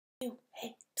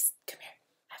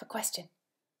have a question.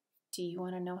 Do you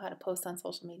want to know how to post on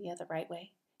social media the right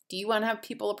way? Do you want to have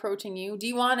people approaching you? Do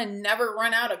you want to never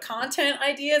run out of content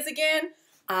ideas again?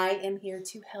 I am here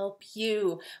to help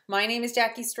you. My name is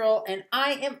Jackie Strohl, and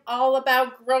I am all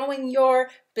about growing your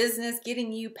business,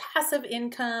 getting you passive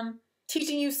income,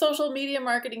 teaching you social media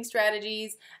marketing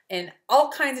strategies, and all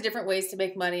kinds of different ways to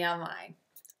make money online.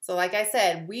 So like I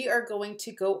said, we are going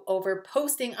to go over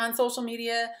posting on social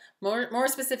media, more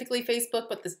specifically Facebook,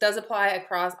 but this does apply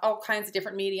across all kinds of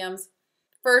different mediums.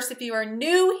 First, if you are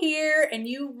new here and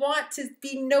you want to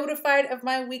be notified of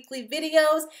my weekly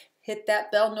videos, hit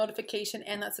that bell notification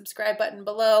and that subscribe button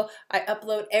below. I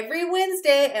upload every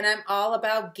Wednesday, and I'm all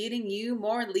about getting you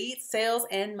more leads, sales,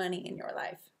 and money in your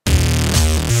life.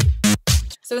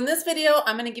 So in this video,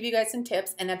 I'm going to give you guys some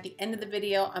tips, and at the end of the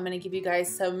video, I'm going to give you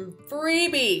guys some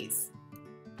freebies.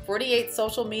 48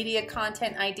 social media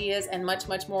content ideas and much,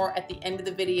 much more at the end of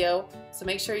the video. So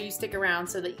make sure you stick around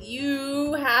so that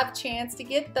you have a chance to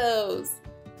get those.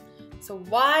 So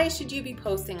why should you be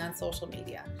posting on social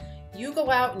media? You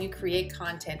go out and you create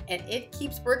content, and it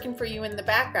keeps working for you in the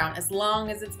background as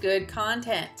long as it's good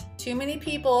content. Too many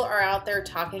people are out there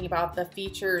talking about the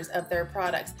features of their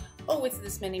products. Oh, it's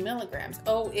this many milligrams.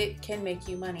 Oh, it can make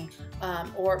you money.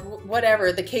 Or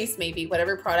whatever the case may be,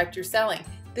 whatever product you're selling.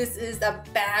 This is a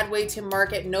bad way to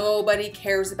market. Nobody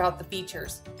cares about the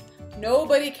features.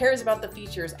 Nobody cares about the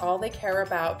features. All they care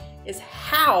about is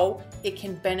how it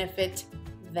can benefit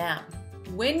them.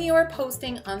 When you are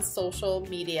posting on social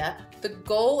media, the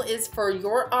goal is for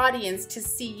your audience to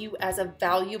see you as a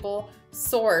valuable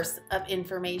source of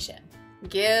information.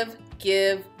 Give,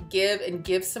 give, give, and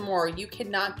give some more. You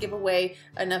cannot give away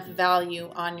enough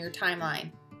value on your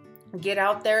timeline. Get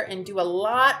out there and do a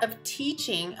lot of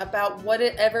teaching about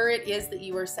whatever it is that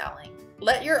you are selling.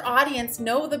 Let your audience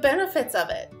know the benefits of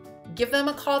it. Give them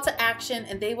a call to action,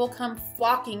 and they will come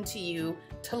flocking to you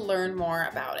to learn more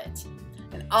about it.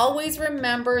 And always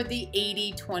remember the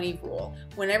 80-20 rule.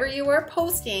 Whenever you are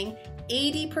posting,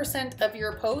 80% of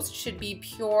your post should be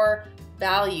pure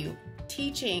value,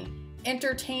 teaching,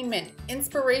 entertainment,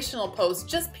 inspirational posts,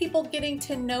 just people getting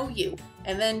to know you,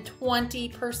 and then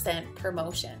 20%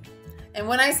 promotion. And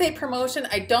when I say promotion,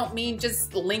 I don't mean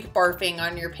just link barfing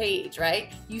on your page,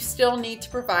 right? You still need to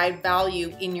provide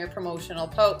value in your promotional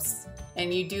posts.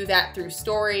 And you do that through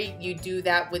story, you do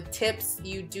that with tips,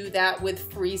 you do that with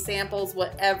free samples,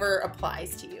 whatever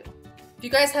applies to you. If you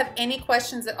guys have any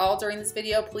questions at all during this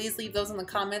video, please leave those in the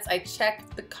comments. I check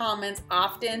the comments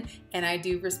often, and I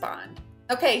do respond.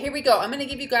 Okay, here we go. I'm going to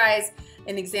give you guys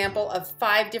an example of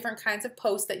 5 different kinds of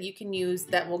posts that you can use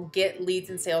that will get leads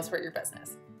and sales for your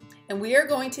business. And we are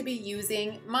going to be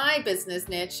using my business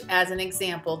niche as an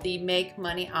example, the Make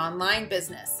Money Online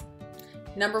business.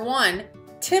 Number 1,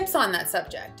 tips on that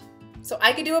subject. So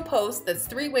I could do a post that's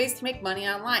 3 ways to make money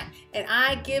online, and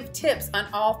I give tips on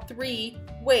all 3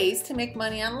 ways to make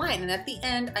money online. And at the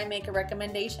end, I make a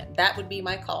recommendation. That would be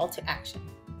my call to action.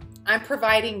 I'm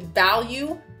providing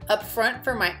value up front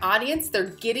for my audience. They're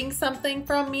getting something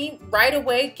from me right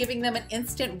away, giving them an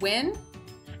instant win.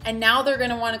 And now they're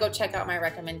going to want to go check out my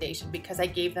recommendation because I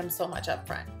gave them so much up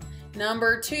front.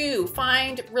 Number 2,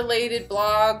 find related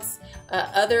blogs,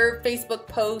 other Facebook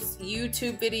posts,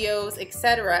 YouTube videos,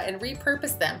 etc., and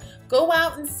repurpose them. Go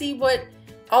out and see what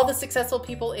all the successful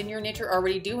people in your niche are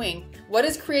already doing. What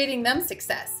is creating them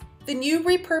success? Then you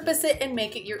repurpose it and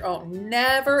make it your own.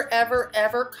 Never, ever,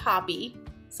 ever copy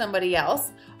somebody else.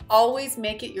 Always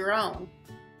make it your own.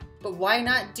 But why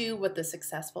not do what the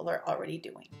successful are already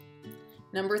doing?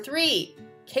 Number 3,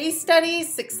 case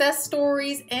studies, success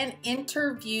stories, and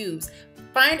interviews.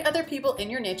 Find other people in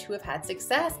your niche who have had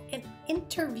success and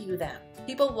interview them.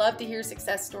 People love to hear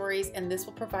success stories, and this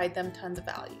will provide them tons of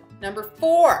value. Number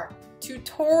 4,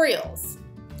 tutorials.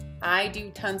 I do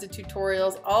tons of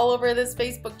tutorials all over this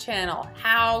Facebook channel.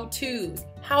 How-tos,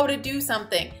 how to do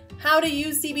something, how to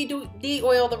use CBD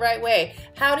oil the right way,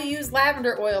 how to use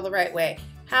lavender oil the right way,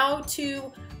 how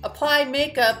to apply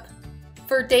makeup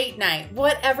for date night,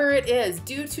 whatever it is,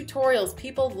 do tutorials.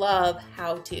 People love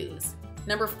how-tos.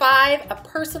 Number 5, a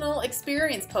personal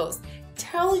experience post.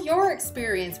 Tell your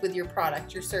experience with your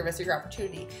product, your service, or your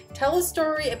opportunity. Tell a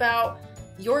story about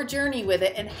your journey with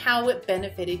it and how it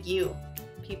benefited you.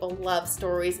 People love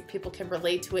stories. People can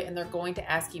relate to it, and they're going to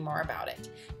ask you more about it.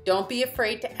 Don't be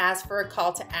afraid to ask for a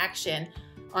call to action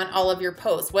on all of your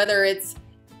posts, whether it's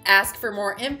ask for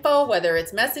more info, whether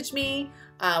it's message me,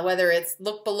 whether it's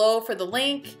look below for the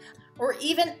link, or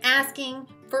even asking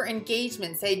for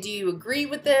engagement. Say, do you agree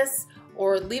with this?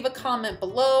 Or leave a comment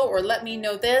below, or let me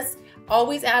know this.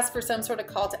 Always ask for some sort of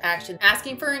call to action.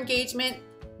 Asking for engagement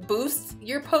boost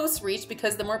your post reach,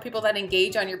 because the more people that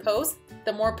engage on your post,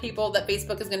 the more people that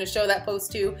Facebook is going to show that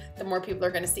post to, the more people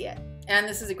are going to see it. And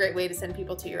this is a great way to send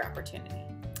people to your opportunity.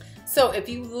 So if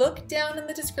you look down in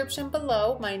the description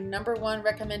below, my #1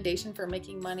 recommendation for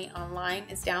making money online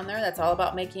is down there. That's all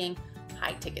about making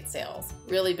high ticket sales,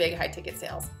 really big high ticket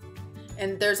sales.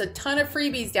 And there's a ton of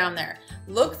freebies down there.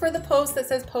 Look for the post that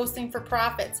says posting for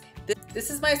profits. This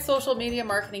is my social media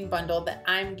marketing bundle that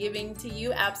I'm giving to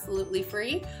you absolutely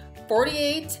free.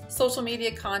 48 social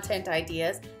media content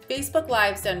ideas, Facebook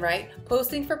Lives done right,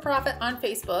 posting for profit on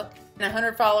Facebook, and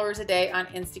 100 followers a day on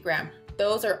Instagram.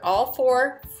 Those are all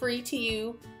 4 free to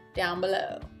you down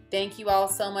below. Thank you all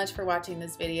so much for watching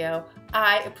this video.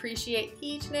 I appreciate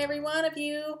each and every one of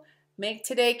you. Make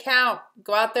today count.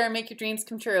 Go out there and make your dreams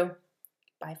come true.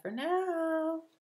 Bye for now.